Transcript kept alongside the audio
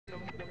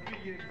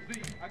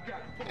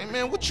Hey,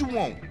 man, what you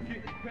want?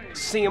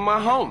 Seeing my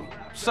homie.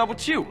 What's up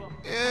with you?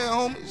 Yeah,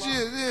 homie.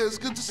 Yeah, it's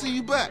good to see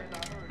you back.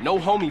 No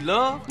homie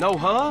love? No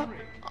hug?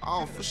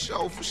 Oh, for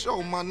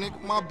sure, my nigga.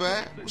 My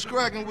bad. What's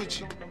cracking with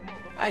you?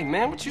 Hey,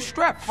 man, what you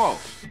strapped for?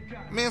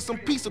 Man, some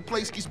pizza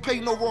place keeps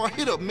paying over our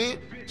hit up, man.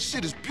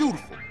 Shit is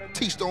beautiful.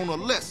 Teach her on a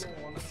lesson.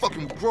 The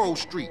fucking Grove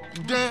Street.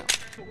 You down?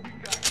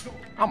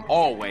 I'm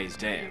always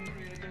down.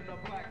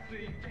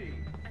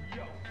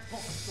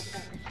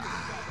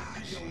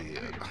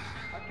 Shit.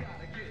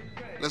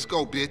 Let's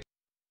go, bitch.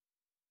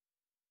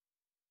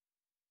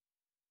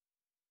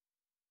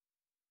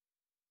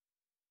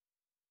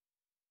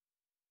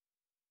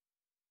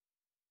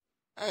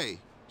 Hey,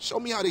 show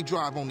me how they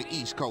drive on the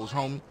East Coast,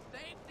 homie.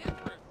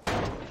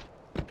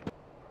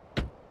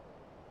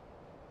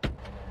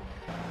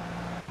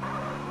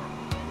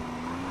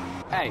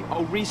 Hey,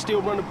 old Reese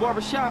still run the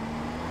barbershop?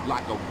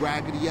 Like a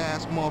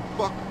raggedy-ass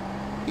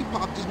motherfucker. He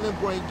popped his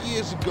membrane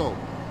years ago.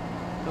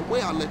 The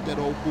way I let that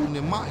old fool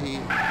in my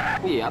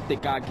head. Yeah, I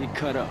think I'll get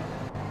cut up.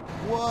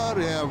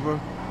 Whatever.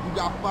 You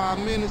got 5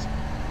 minutes?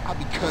 I'll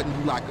be cutting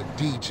you like a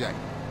DJ.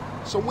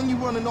 So when you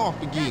running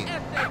off again?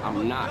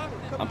 I'm not.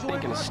 I'm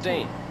thinking of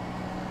staying.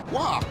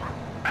 Why?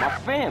 My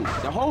family,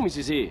 the homies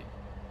is here.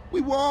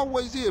 We were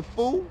always here,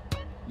 fool.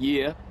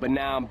 Yeah, but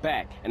now I'm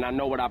back, and I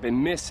know what I've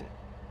been missing.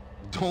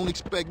 Don't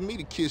expect me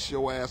to kiss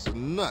your ass or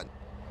nothing.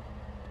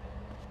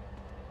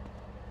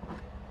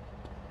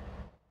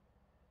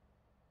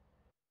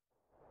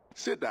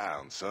 Sit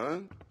down,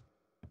 son.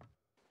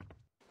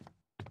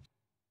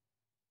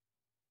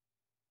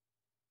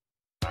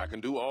 I can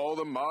do all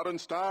the modern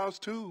styles,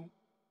 too.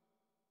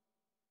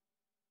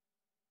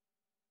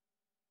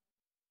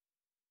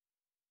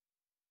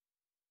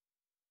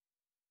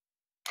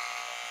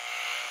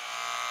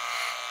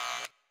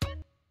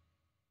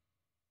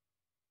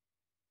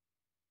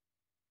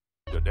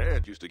 Your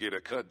dad used to get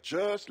a cut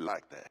just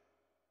like that.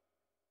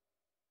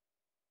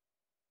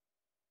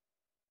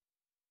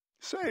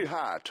 Say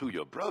hi to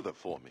your brother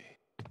for me.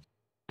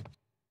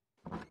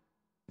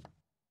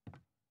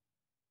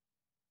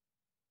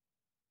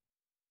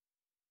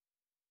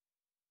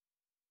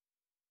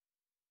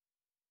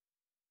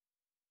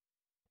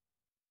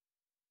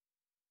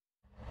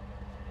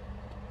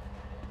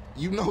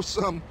 You know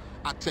something?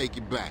 I take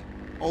it back.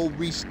 Old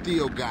Reese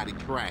still got it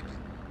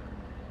cracking.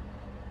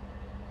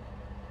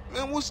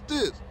 Man, what's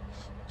this?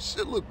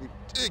 Shit look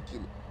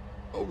ridiculous.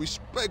 No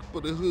respect for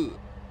the hood.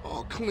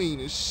 All clean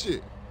as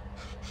shit.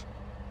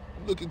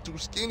 Looking too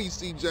skinny,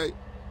 CJ.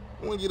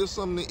 I wanna get us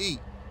something to eat.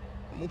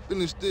 I'm gonna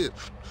finish this,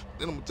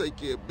 then I'm gonna take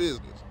care of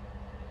business.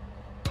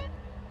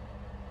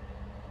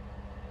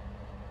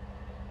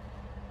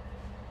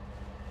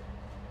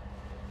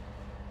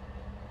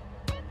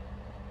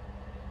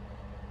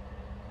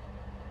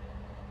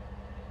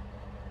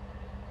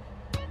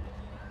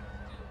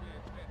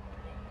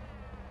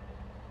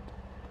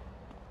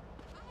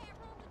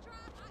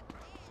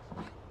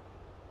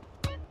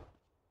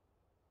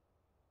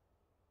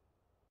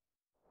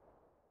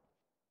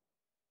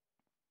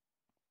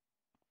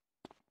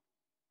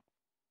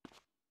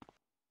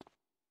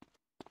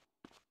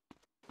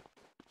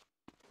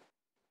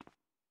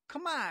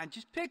 Come on,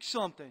 just pick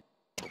something.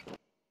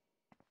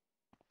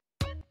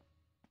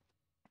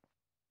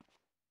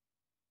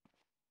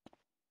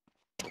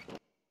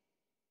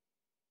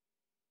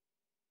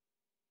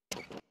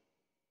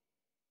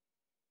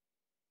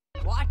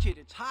 Watch it,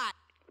 it's hot.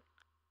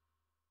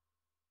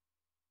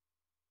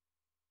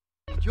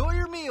 Enjoy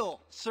your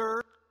meal,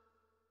 sir.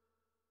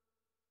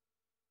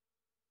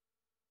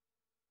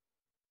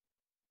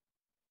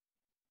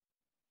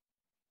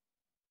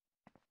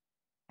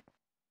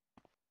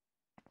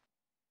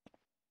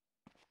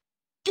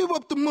 Give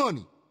up the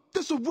money.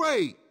 This a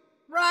raid.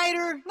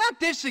 Ryder, not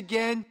this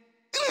again.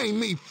 It ain't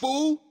me,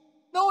 fool.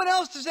 No one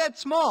else is that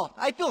small.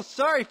 I feel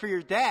sorry for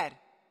your dad.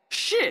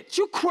 Shit,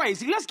 you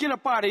crazy. Let's get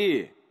up out of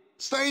here.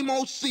 Same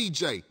old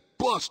CJ.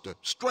 Buster.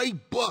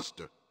 Straight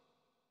Buster.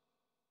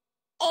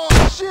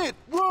 Oh, shit!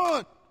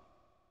 Run!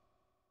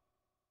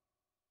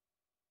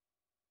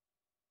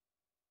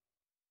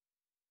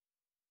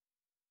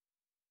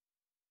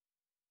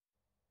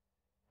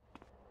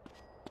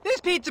 This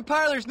pizza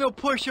parlor's no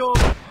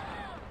pushover.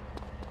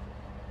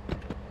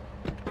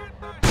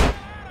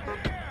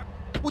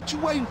 What you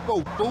waiting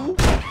for, fool?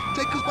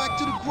 Take us back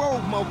to the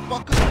Grove,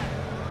 motherfucker.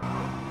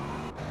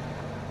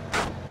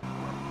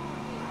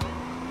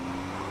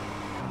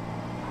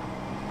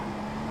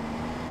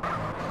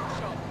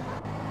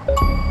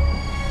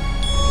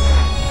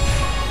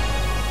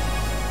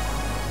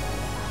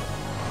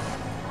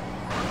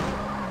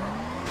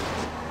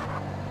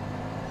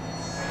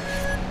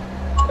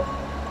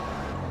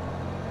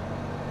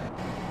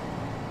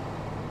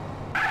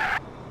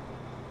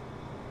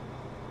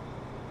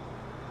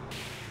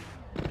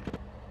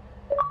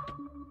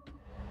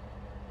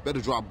 Better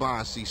drop by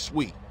and see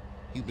Sweet.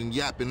 He's been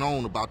yapping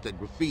on about that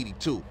graffiti,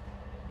 too.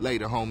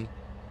 Later, homie.